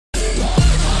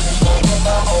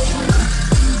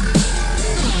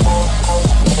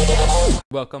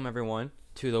Welcome everyone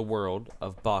to the world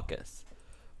of Baccus,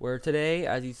 where today,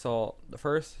 as you saw, the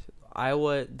first I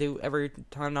would do every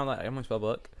time now that I'm on my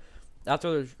spellbook,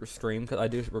 after the stream, because I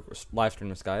do live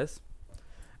stream this, guys.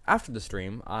 After the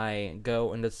stream, I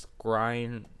go and just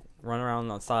grind, run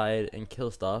around outside and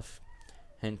kill stuff,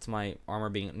 hence my armor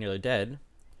being nearly dead.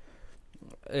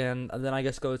 And then I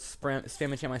just go spam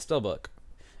enchant my spellbook.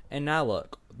 And now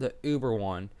look, the Uber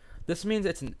one. This means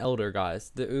it's an elder,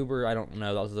 guys. The Uber, I don't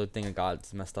know, that was the thing that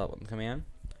God's messed up with the command.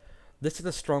 This is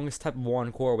the strongest type of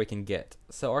 1 core we can get.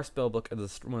 So our spellbook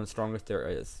is one of the strongest there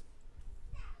is.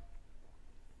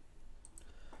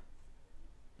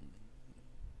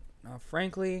 Now,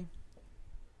 frankly,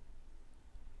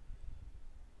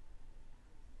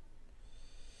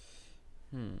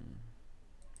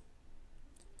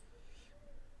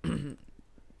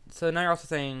 so now you're also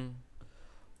saying,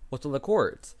 what's all the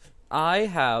chords? I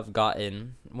have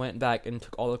went back and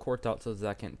took all the chords out so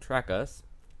that can't track us.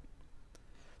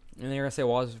 And then you're gonna say,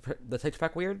 well, is the texture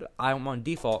pack weird? I'm on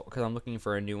default because I'm looking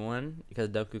for a new one because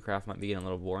Doku Craft might be getting a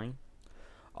little boring.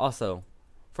 Also,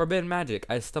 Forbidden Magic.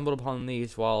 I stumbled upon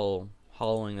these while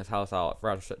hollowing this house out. I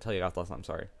forgot to tell you guys last time, I'm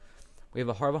sorry. We have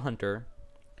a Heart of a Hunter,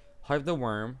 Heart of the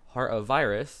Worm, Heart of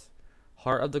Virus,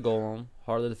 Heart of the Golem,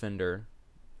 Heart of the Defender.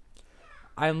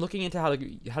 I'm looking into how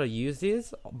to use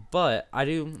these, but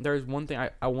there's one thing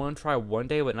I want to try one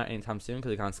day, but not anytime soon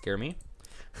because they kind of scare me.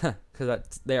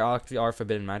 Because they actually are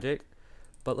forbidden magic.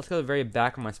 But let's go to the very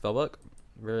back of my spellbook,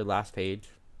 very last page.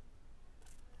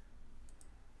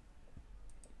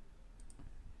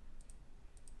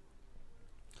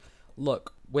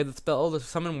 Look, with the spell to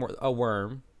summon a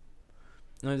worm,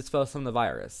 and with the spell to summon the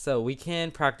virus. So we can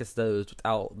practice those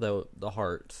without the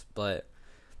hearts, but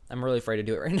I'm really afraid to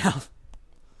do it right now.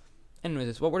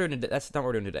 Anyways, what we're doing today, that's not what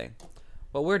we're doing today.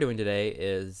 What we're doing today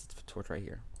is torch right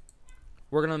here.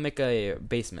 We're gonna make a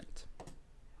basement.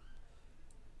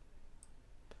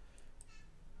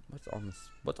 What's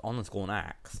on this golden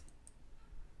axe?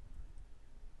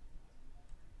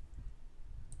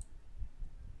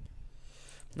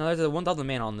 Now there's a 1,000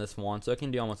 mana on this one, so it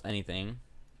can do almost anything.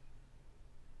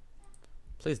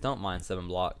 Please don't mind 7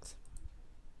 blocks.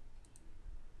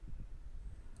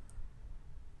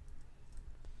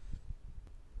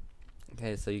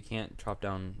 Okay, so you can't chop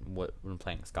down wooden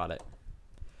planks. Got it.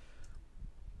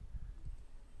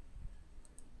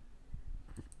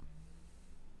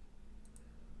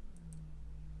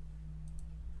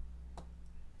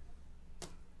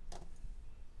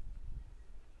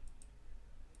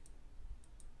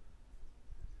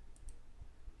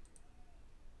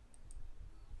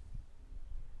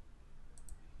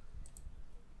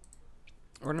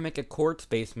 We're gonna make a quartz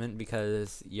basement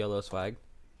because yellow swag.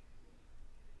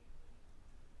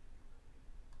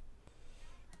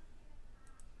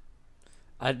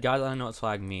 Guys, I don't know what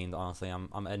swag means, honestly.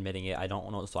 I'm admitting it. I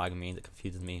don't know what swag means. It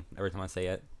confuses me every time I say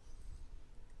it.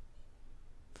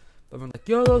 But everyone's like,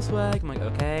 YOLO swag! I'm like,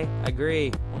 okay, I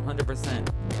agree. 100%.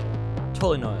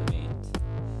 Totally know what it means.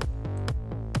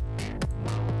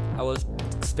 I was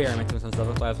experimenting with some stuff.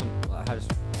 That's why I have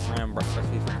just random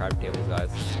recipes for crab tables,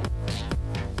 guys.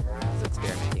 Just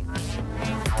experimenting.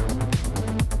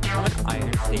 How much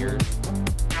iron stairs?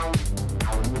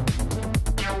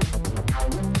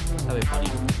 That'd be funny.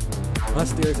 My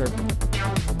stairs are.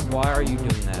 Why are you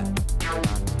doing that?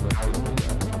 You're not supposed to do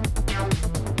that.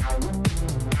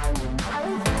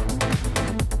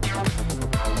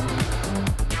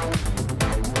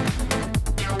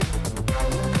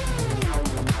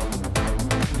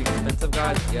 It's expensive,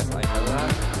 guys. Yes, I know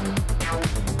that.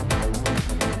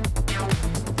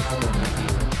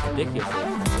 Ridiculous.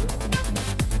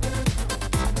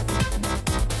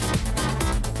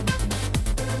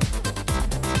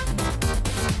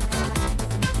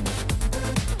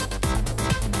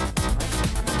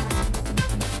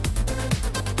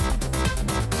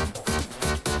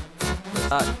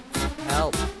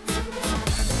 Help.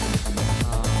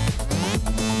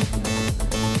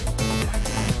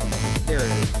 There it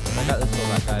is. I got this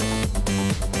back, guys.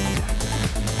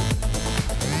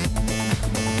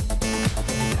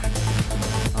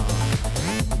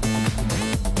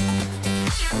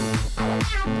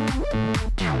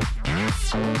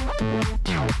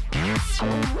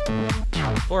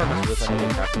 Or much of this I need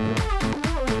to craft.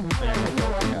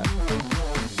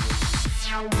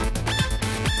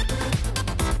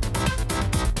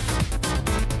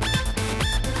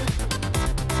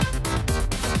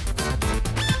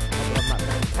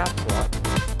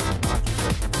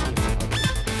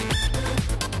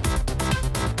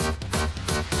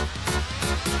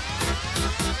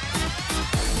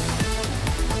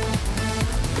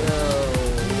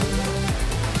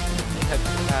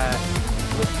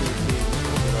 Let's see.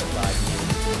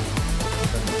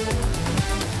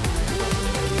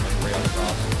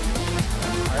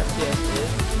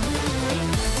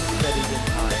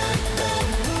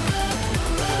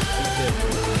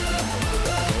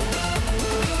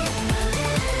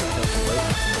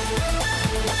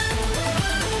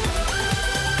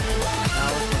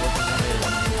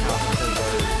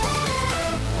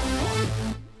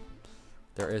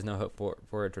 there is no hope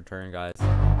for its return, guys.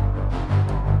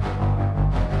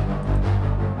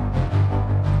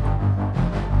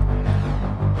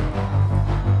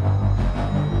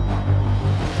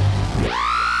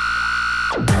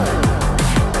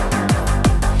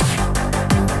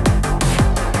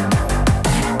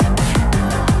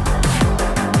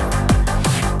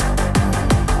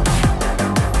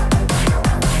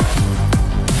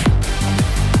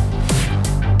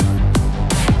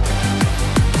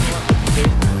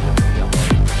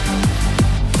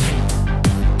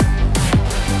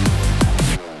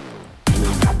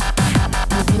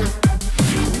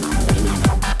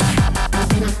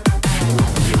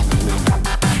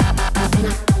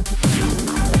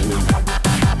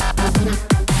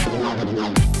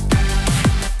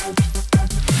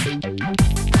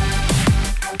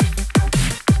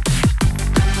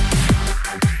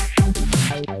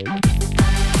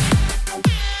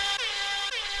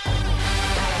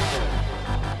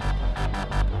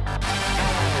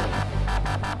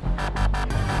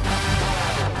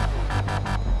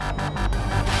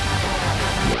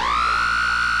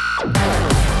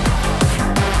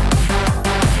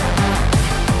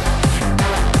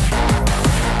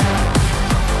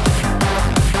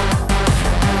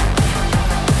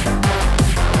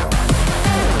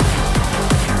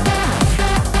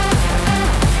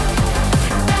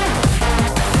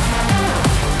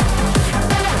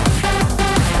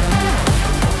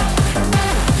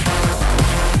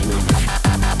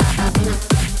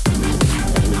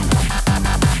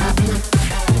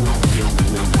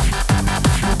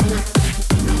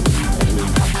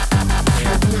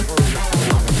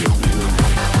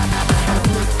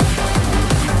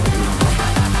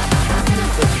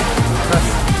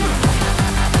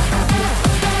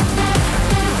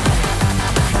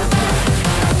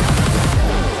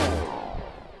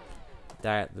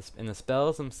 And the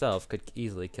spells themselves could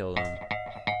easily kill them.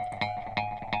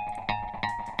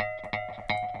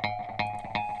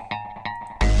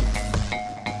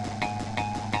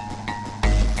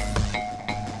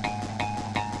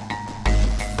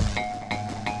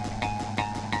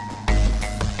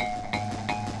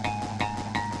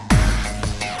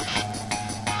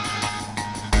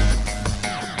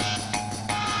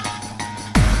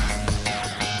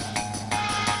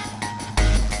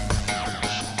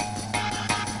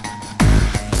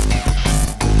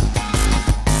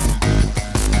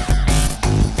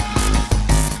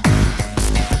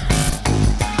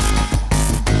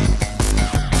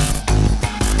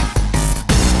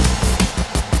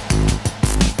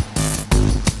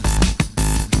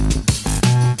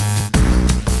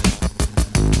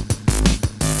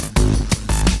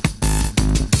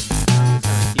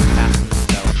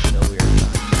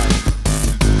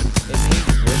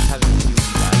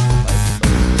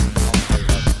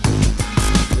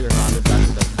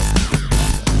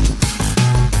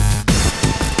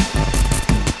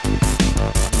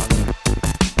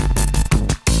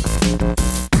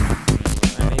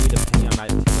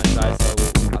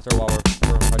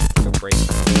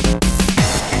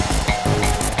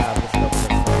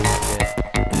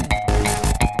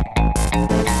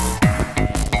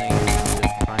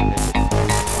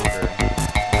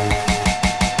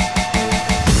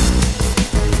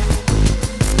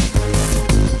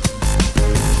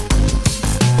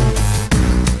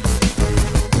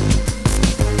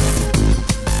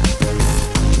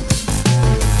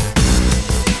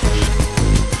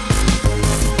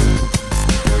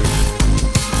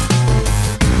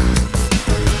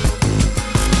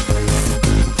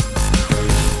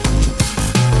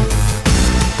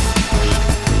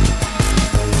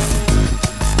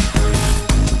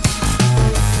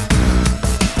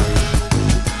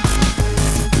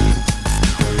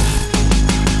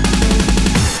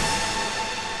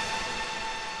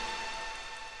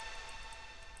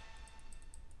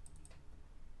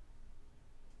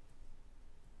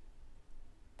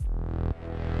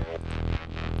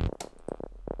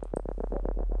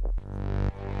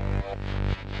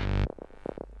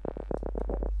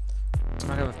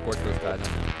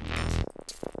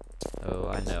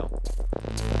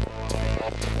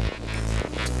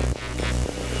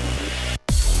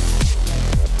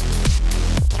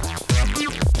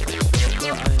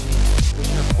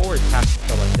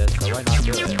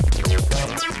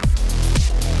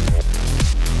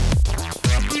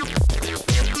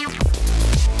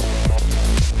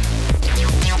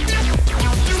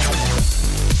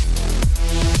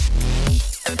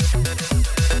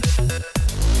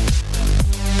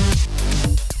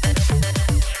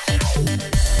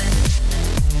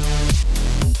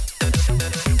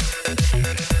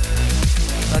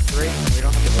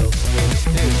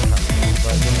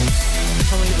 But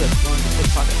only this one, the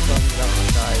pocket stones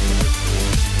that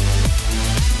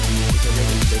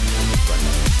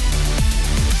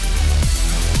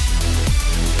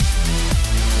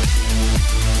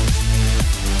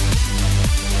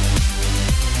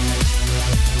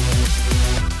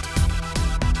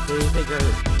take our.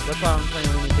 That's why I'm saying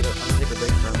we need to take a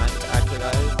break from that. Actually,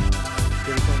 guys,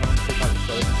 give someone to take out the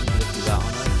show and just do that on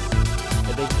us.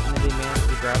 If they manage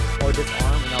to grab or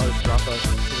disarm, and I'll just drop us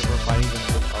because we're fighting them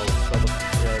with our sub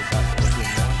that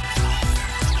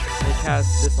they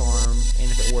cast disarm, and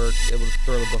if it works, it will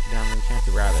throw the book down and a chance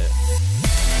to grab it.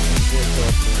 And if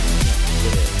it can't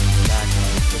get it back.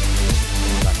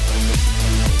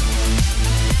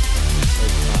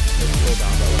 It's slow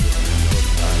down, but we'll just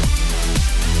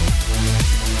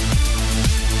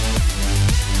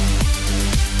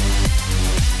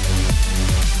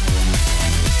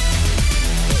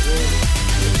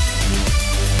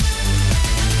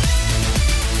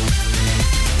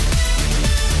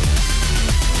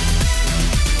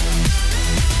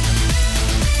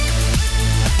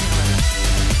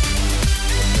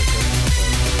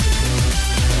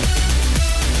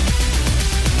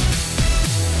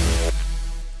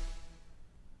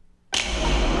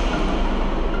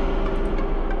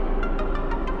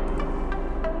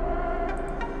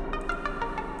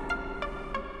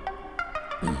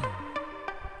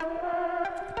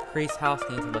priest's house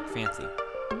needs to look fancy.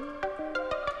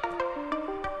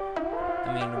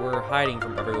 I mean, we're hiding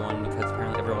from everyone because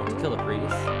apparently everyone wants to kill the priest.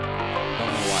 Don't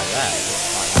know why that.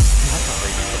 That's not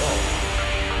racist at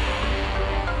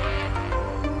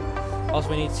all. Also,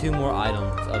 we need 2 more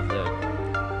items of the.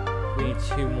 We need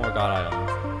 2 more god items.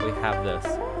 We have this.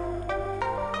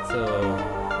 So,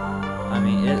 I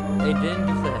mean, it didn't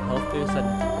give the health boost. I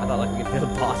thought like we could hit a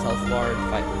boss health bar and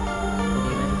fight the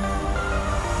demon.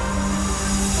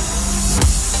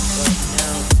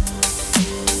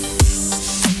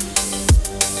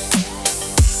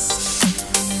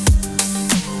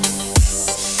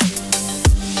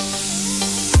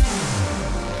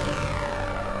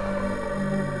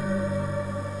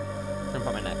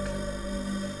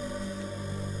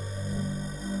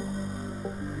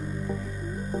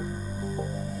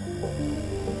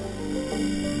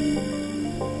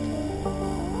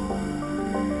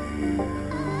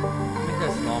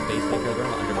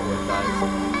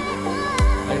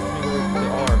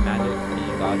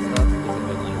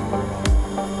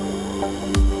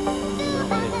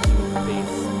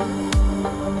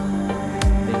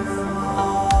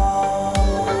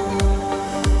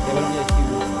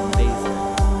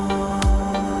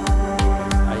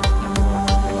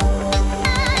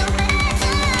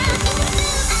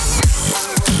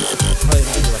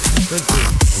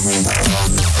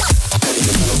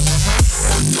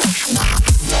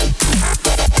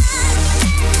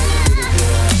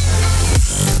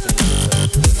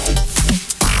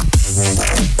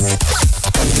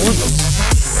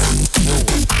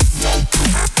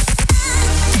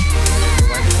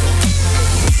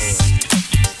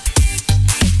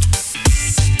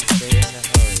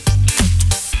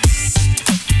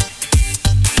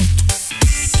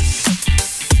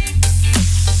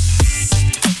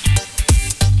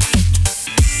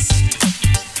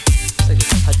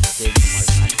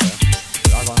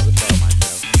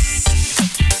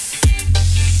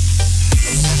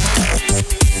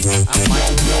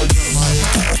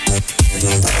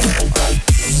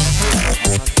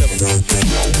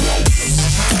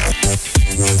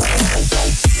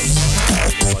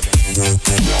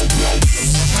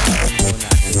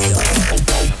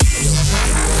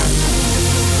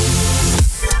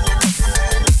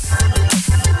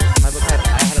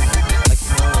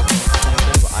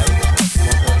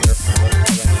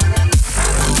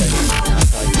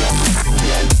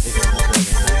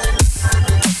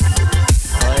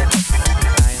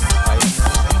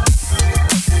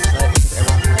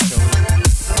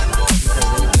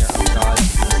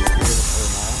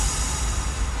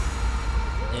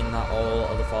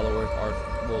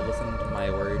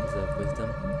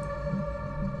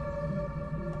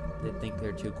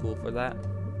 Too cool for that.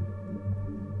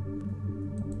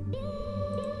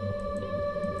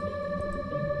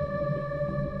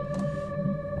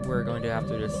 We're going to have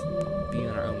to just be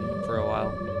on our own for a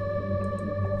while.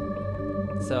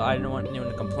 So I didn't want anyone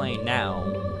to complain now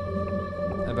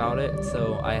about it,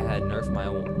 so I had nerfed my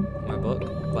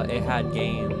book, but it had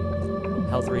gained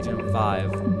health regen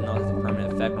 5, not as a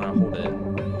permanent effect when I hold it.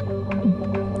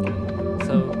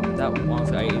 So that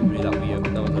honestly, I even knew that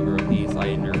was over OP, so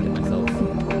I nerfed it myself.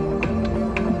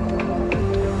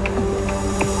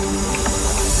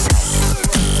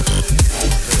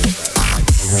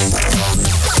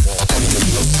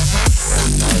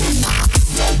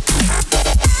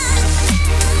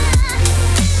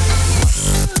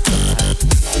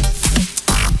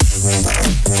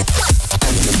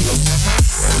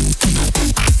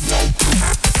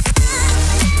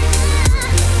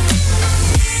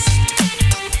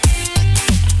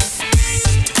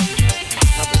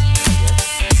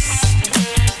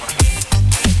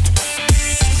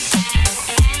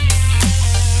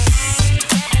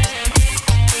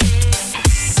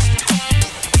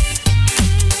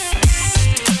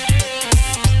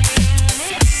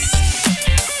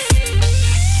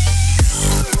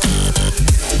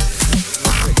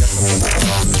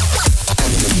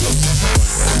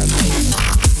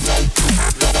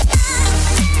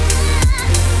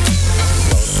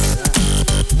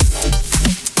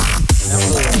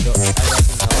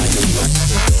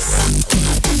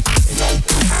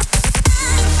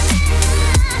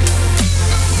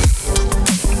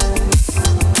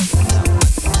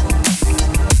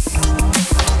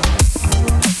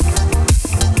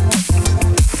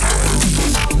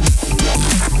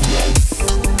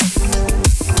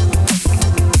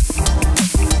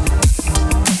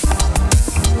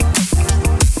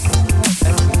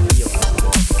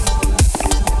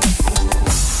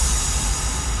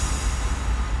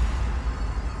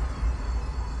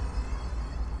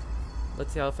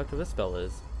 Let's see how effective this spell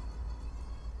is. Screw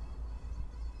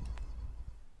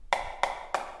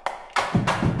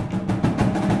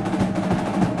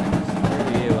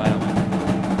you, I don't want to.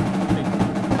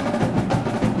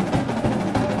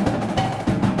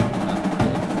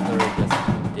 It's literally just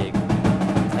dig.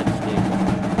 Touch dig.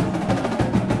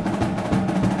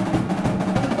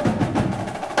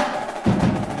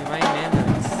 I mean, my mana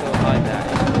is so high that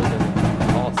it really doesn't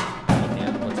cost any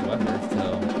mana whatsoever, so.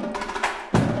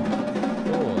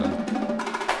 Cool.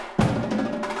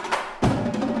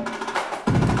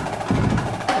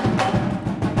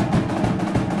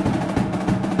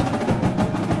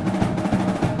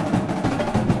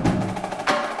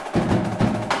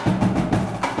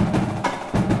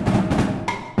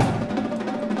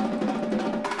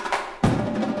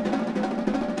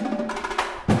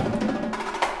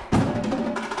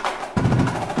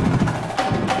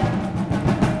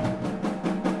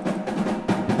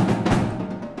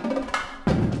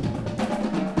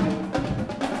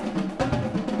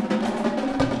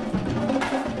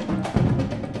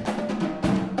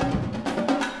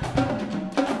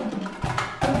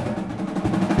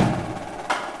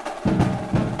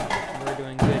 We're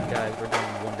doing good, guys. We're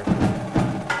doing wonderful.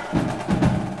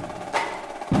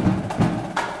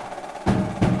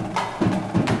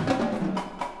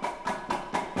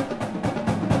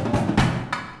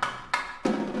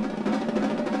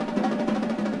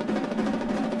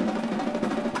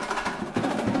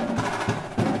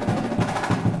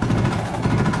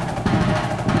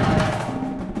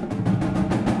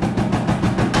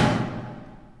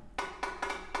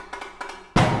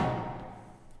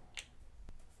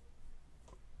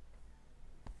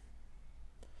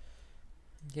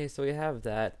 Okay, so we have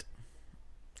that.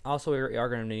 Also, we are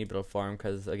going to need a bit of farm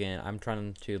because, again, I'm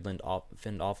trying to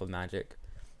fend off of magic.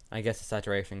 I guess the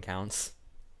saturation counts.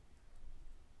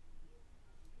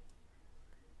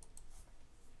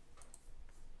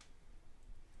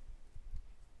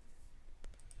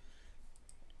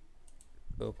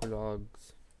 Oak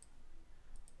logs.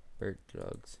 Birch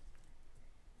logs.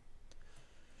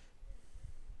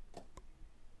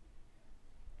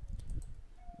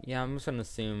 Yeah, I'm just gonna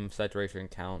assume saturation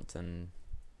counts, and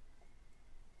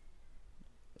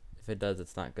if it does,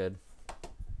 it's not good.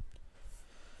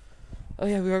 Oh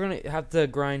yeah, we are gonna have to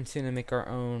grind soon and make our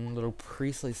own little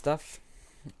priestly stuff.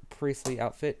 Priestly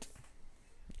outfit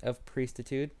of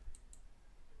priestitude.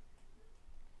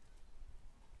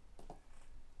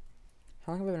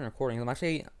 How long have I been recording?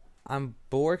 I'm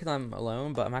bored because I'm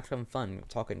alone, but I'm actually having fun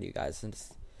talking to you guys and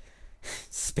just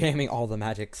spamming all the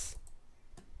magics.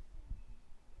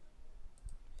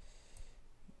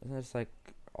 Isn't it just like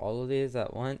all of these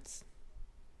at once?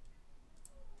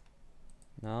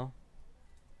 No?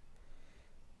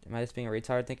 Am I just being a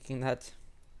retard thinking that?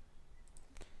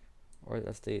 Or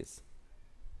that's these?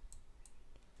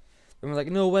 And we're like,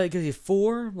 no way, it gives you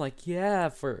 4? I'm like, yeah,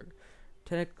 for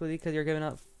technically, because you're giving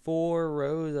up 4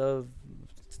 rows of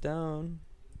stone.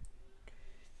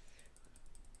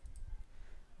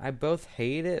 I both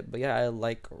hate it, but yeah, I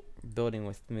like building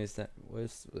with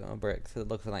bricks. It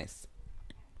looks nice.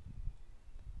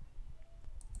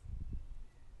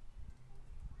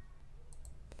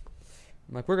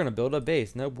 I'm like, we're gonna build a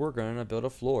base. Nope, we're gonna build a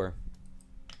floor.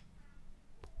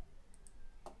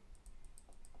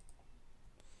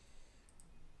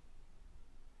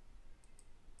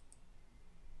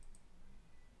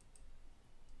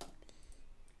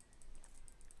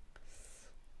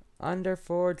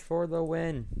 Underforge for the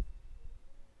win.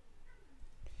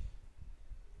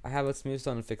 I have a smooth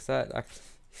stone to fix that. Actually,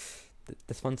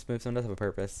 this one smooth stone does have a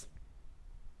purpose.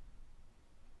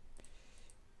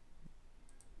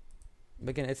 But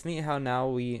again, it's neat how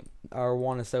now our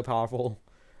wand is so powerful.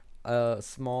 A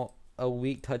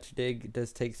weak touch dig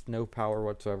just takes no power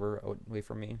whatsoever away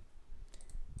from me.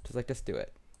 Just like, just do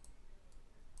it.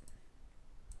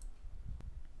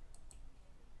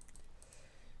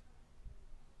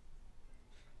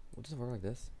 Will this work like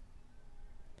this?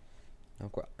 No,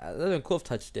 that would have been cool if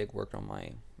touch dig worked on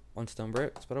my stone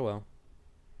bricks, but oh well.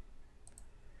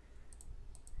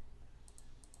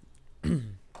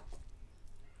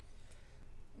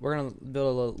 We're gonna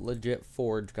build a legit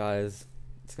forge, guys.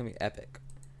 It's gonna be epic.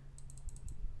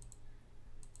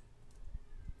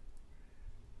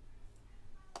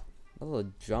 A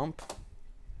little jump.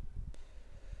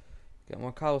 Get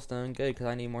more cobblestone, good, because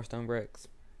I need more stone bricks.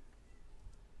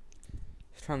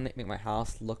 Just trying to make my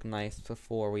house look nice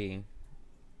before we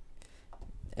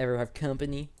ever have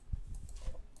company.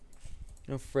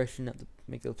 You know, freshen up to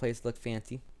make the place look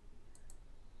fancy.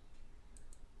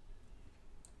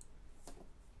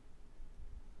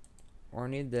 Or I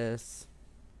need this.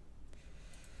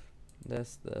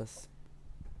 This.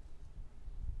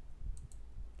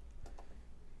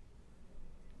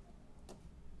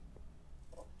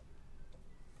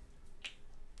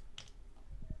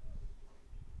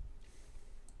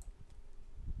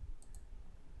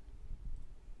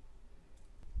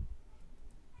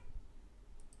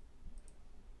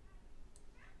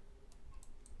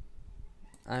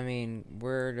 I mean,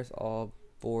 we're just all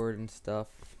bored and stuff.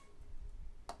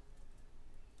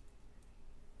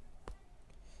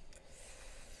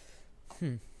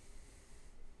 I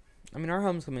mean, our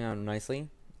home's coming out nicely.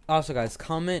 Also, guys,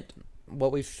 comment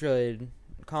what we should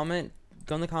comment.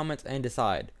 Go in the comments and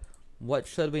decide what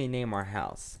should we name our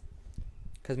house.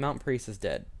 Because Mount Priest is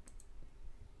dead.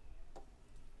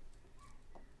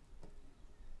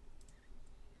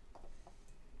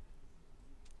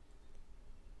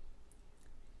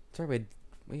 Sorry,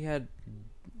 we had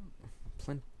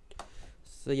plenty.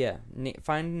 So yeah,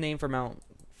 find a name for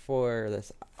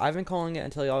this. I've been calling it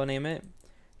until y'all name it.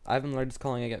 I've been just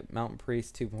calling it Mountain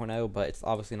Priest 2.0, but it's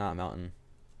obviously not a mountain.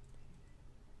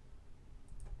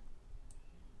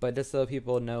 But just so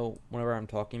people know whenever I'm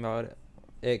talking about it,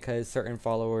 because certain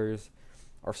followers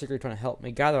are secretly trying to help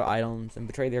me gather items and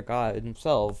betray their god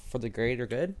himself for the greater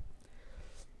good.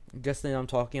 Just the name I'm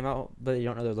talking about, but you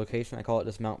don't know their location. I call it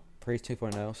just Mount Priest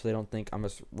 2.0, so they don't think I'm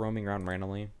just roaming around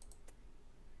randomly.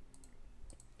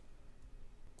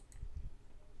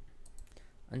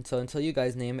 Until you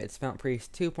guys name it, it's Mount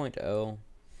Priest 2.0,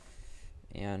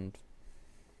 and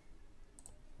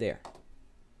there.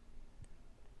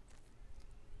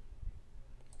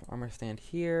 Armor stand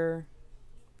here.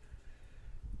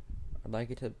 I'd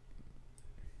like it to.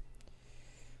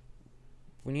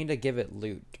 We need to give it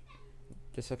loot,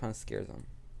 just so it kind of scares them.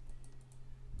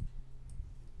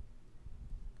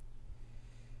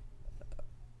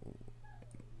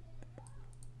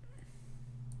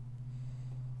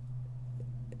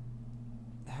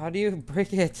 How do you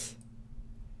break it?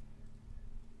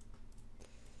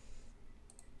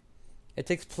 It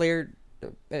takes player.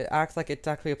 It acts like it's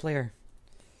actually a player.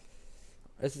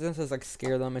 It's just like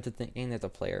scare them into thinking there's a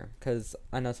player. Because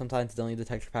I know sometimes they'll need the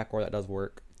texture pack where that does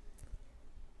work.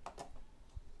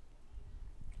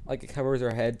 Like it covers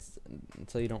their heads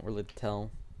so you don't really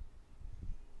tell.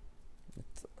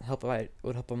 It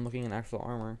would help them looking in actual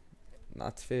armor.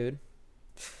 That's food.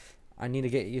 I need to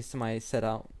get used to my set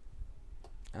out.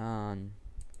 A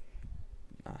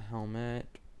helmet.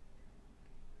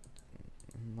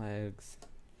 Legs.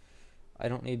 I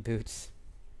don't need boots.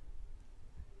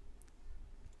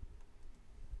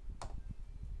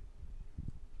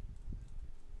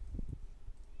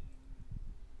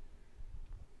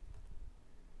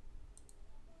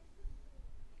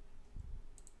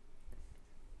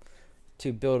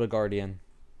 To build a guardian.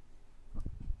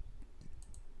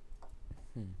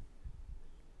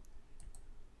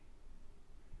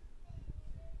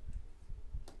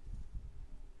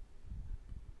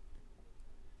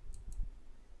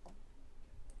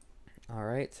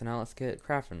 Alright, so now let's get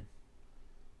crafting.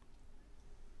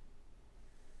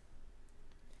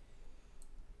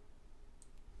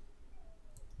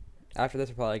 After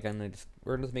this, we're gonna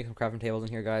just make some crafting tables in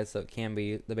here, guys, so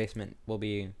the basement will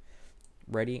be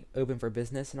ready, open for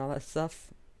business and all that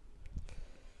stuff.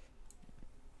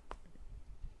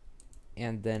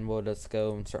 And then we'll just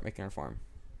go and start making our farm.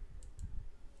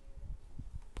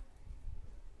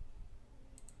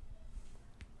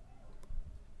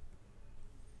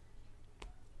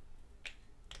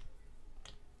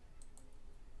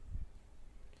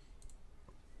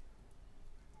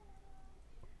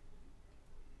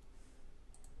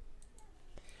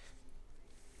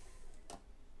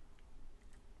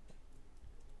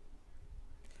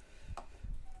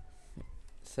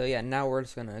 So yeah, now we're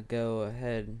just gonna go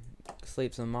ahead,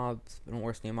 sleep some mobs. Don't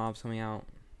worry, any mobs coming out.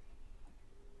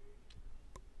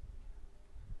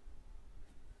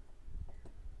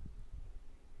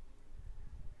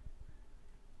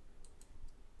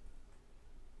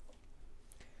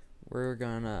 We're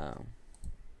gonna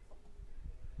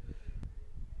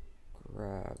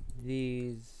grab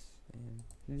these and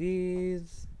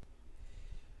these.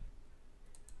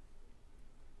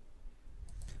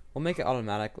 We'll make it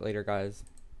automatic later, guys.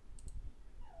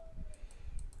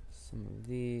 Some of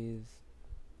these.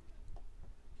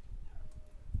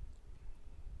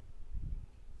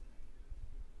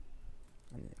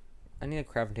 I need a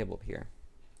crafting table up here.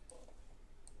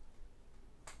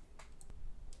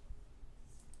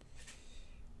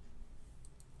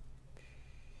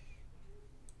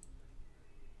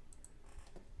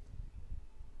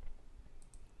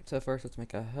 So first, let's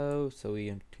make a hoe so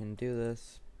we can do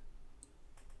this.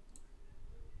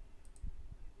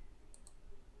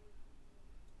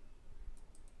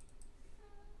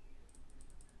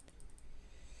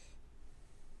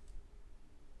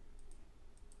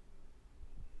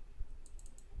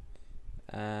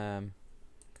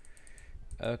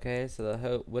 Okay, so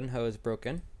the wooden hoe is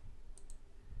broken.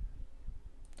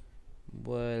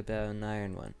 What about an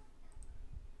iron one?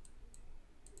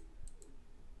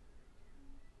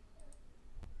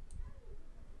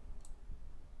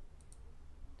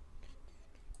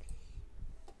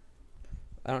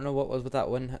 I don't know what was with that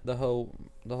one, the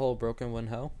whole broken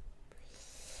window,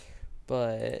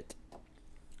 but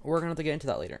we're gonna have to get into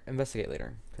that later, investigate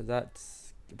later, because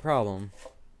that's the problem.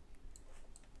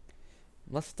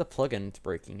 Unless the plugin's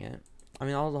breaking it. I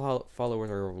mean, all the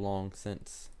followers are long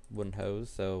since wooden hose,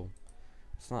 so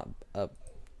it's not a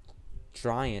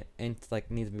giant and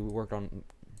like needs to be worked on,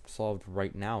 solved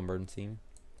right now, emergency.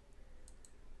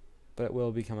 But it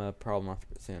will become a problem after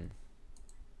soon.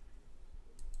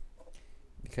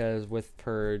 Because with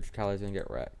Purge, Callie's gonna get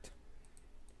wrecked.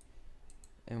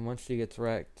 And once she gets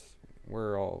wrecked,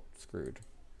 we're all screwed.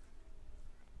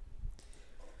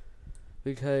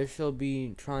 Because she'll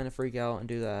be trying to freak out and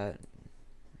do that.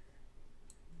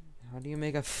 How do you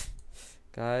make a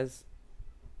guys?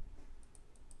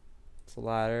 It's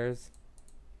ladders.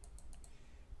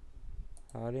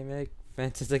 How do you make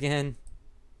fences again?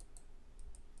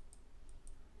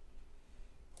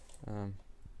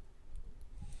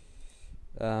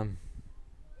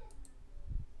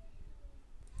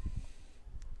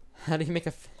 How do you make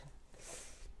a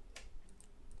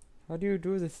how do you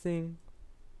do this thing?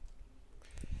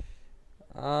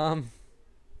 I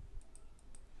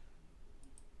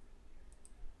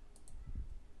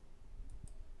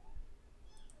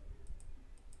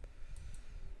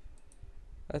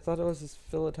thought it was just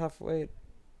fill it halfway.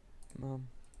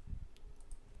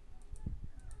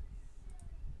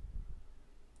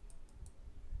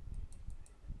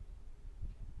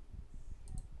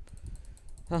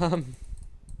 One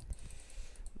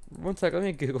sec, let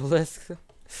me Google this.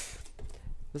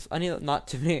 I need not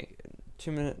too many,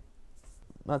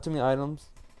 not too many items.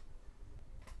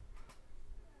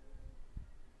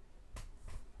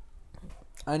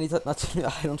 I need not too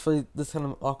many items for this kind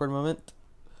of awkward moment.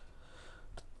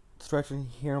 To actually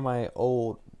hear my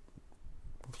old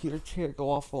computer chair go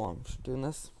off while I'm doing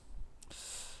this.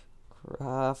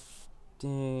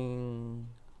 Crafting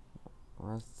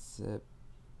recipes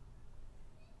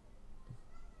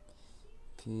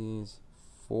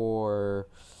for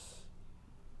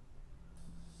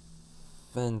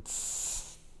fence.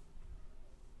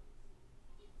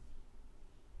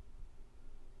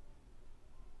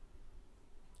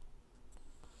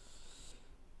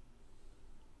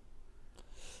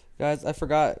 Guys, I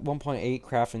forgot 1.8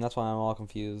 crafting, that's why I'm all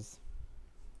confused.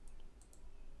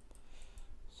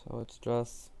 So it's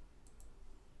just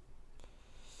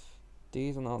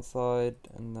these on the outside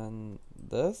and then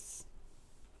this.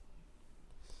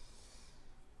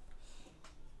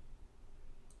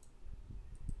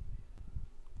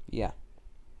 Yeah.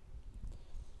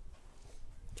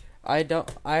 I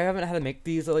haven't had to make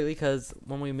these lately because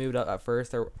when we moved up at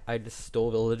first, I just stole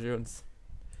villagers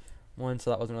one, so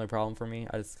that wasn't really a problem for me.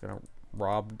 I just kind of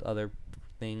robbed other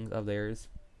things of theirs.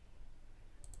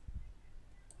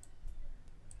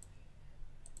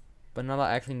 But now that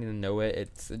I actually need to know it,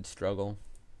 it's a struggle.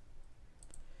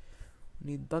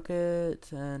 We need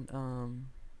buckets and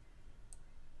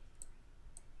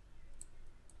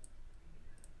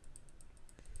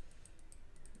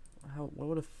what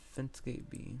would a fence gate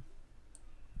be?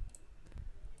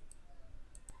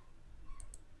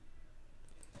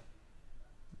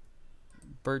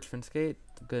 Birch fence gate,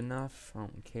 good enough. I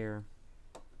don't care.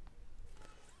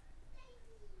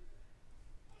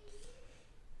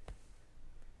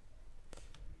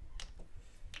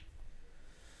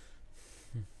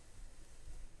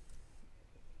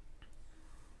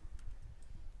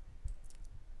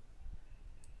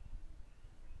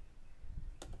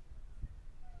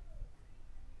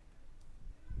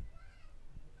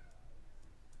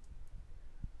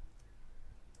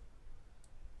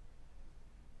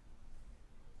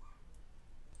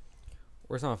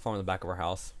 Where's my phone in the back of our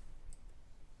house?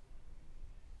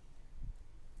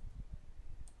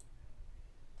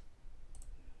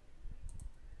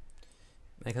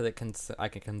 Because I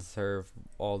can conserve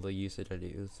all the usage I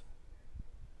use.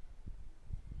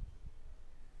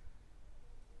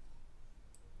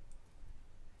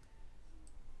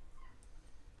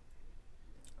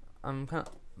 I'm kind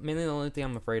of mainly the only thing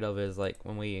I'm afraid of is like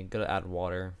when we go to add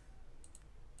water.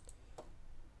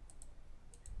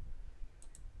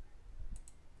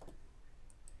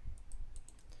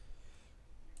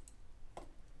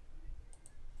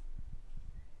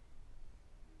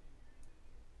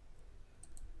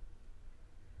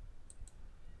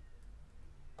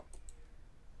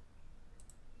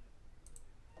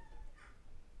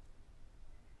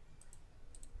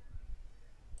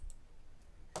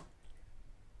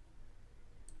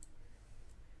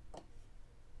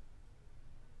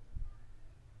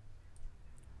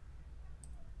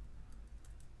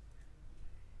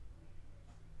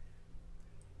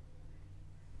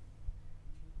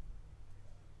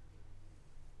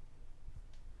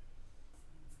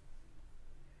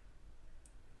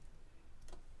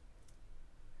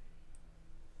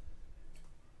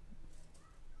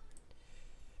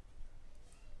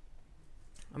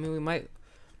 I mean, we might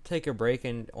take a break,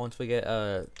 and once we get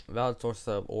a valid source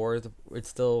of ores, it's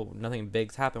still nothing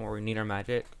big's happen where we need our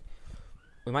magic.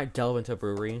 We might delve into a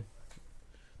brewery,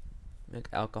 make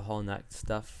alcohol and that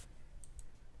stuff.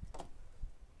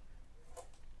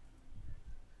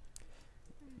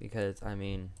 Because, I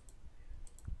mean,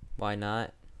 why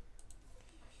not?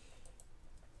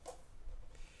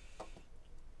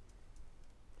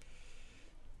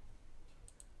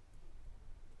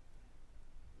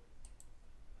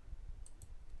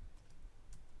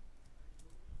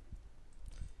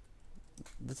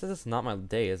 This is not my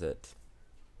day, is it?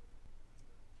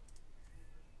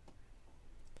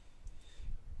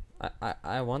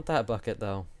 I want that bucket,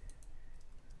 though.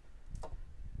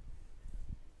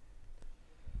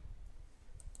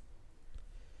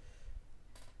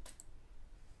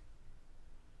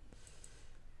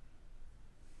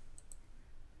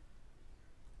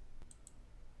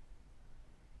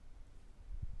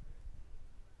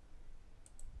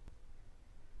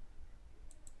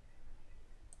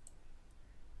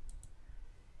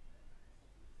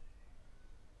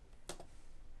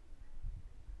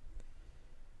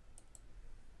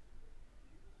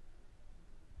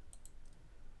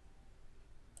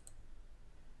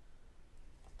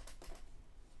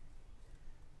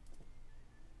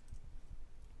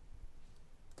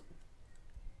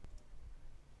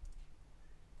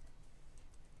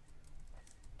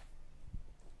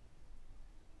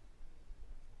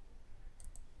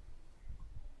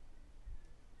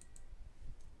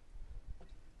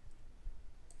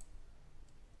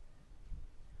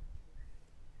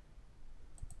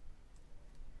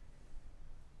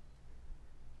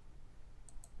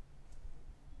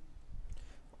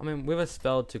 I mean, we have a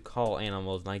spell to call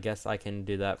animals, and I guess I can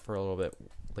do that for a little bit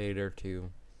later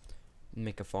to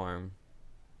make a farm.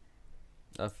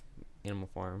 Animal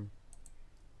farm.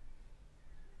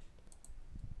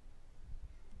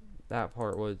 That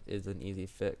part is an easy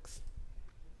fix.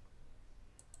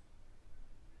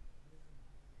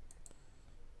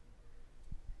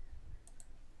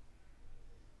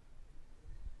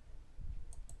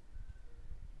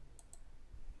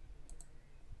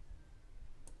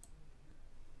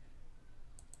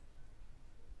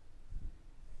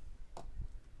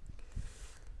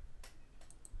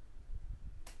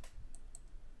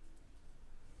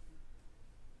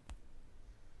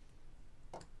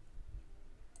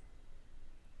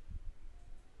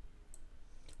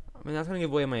 I mean, that's gonna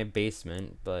give away my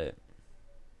basement, but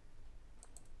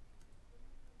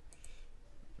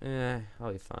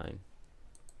I'll be fine.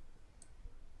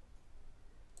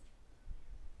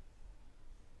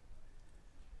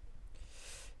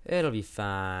 It'll be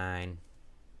fine.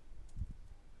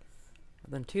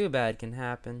 Nothing too bad can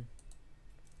happen.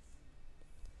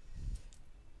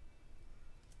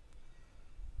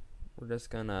 We're just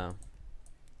gonna.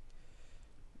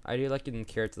 I do like getting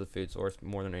carrots as a food source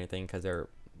more than anything because they're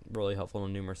really helpful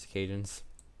on numerous occasions.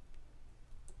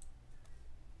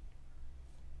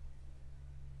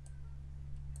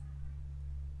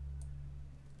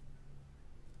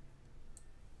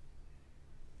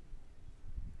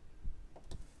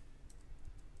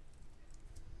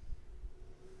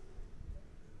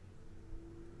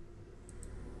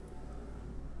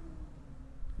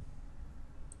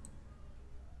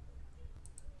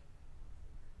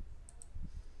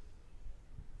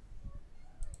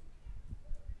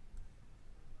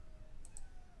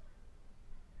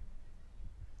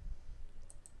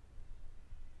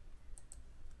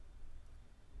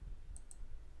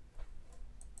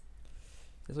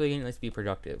 This way we can at least be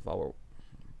productive while we're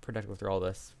productive through all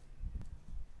this.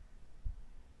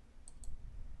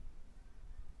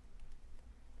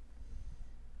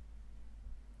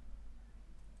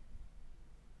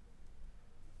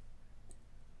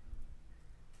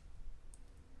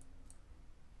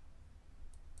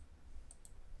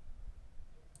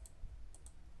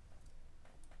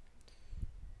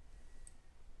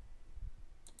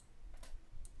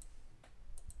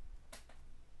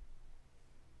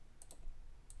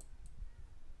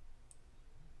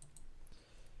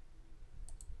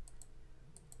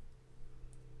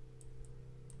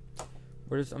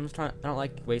 I'm just trying. I don't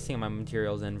like wasting my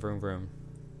materials in vroom vroom.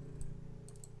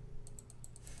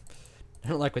 I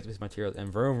don't like wasting materials in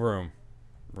vroom vroom.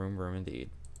 Vroom vroom indeed.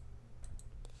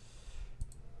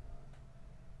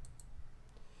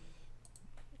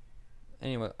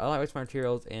 Anyway, I like wasting my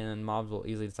materials, and mobs will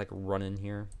easily just like run in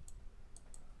here.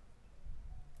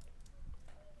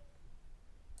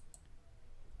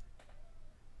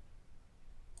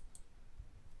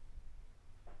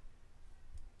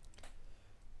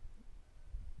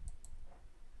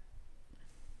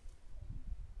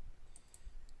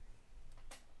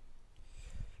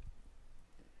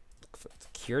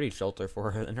 security shelter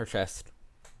for her in her chest.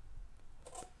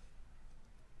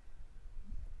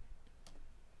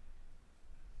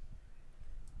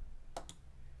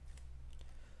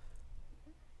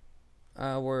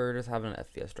 We're just having an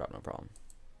FPS drop, no problem.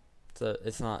 So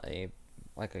it's not a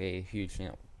like a huge,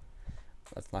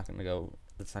 that's not gonna go.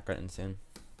 It's not gonna end soon.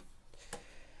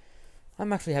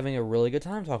 I'm actually having a really good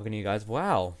time talking to you guys.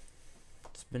 Wow,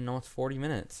 it's been almost 40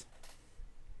 minutes.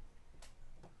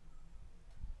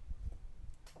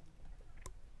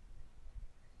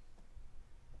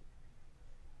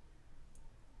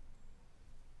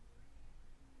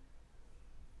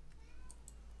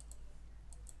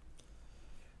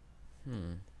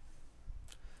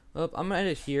 Well, I'm gonna end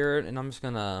it here, and I'm just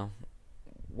gonna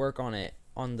work on it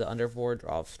on the Underforge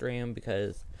off stream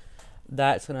because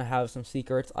that's gonna have some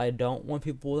secrets. I don't want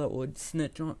people that would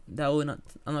snitch on that would not.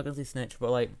 I'm not gonna say snitch,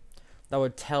 but like that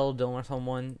would tell Dylan or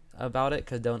someone about it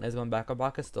because Dylan is going back on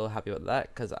Baccus. Still happy with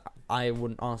that because I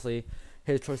wouldn't honestly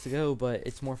his choice to go, but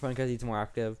it's more fun because he's more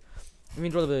active. If you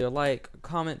enjoyed the video, like,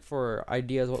 comment for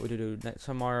ideas what we do next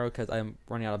tomorrow because I'm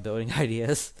running out of building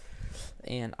ideas.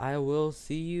 And I will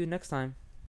see you next time.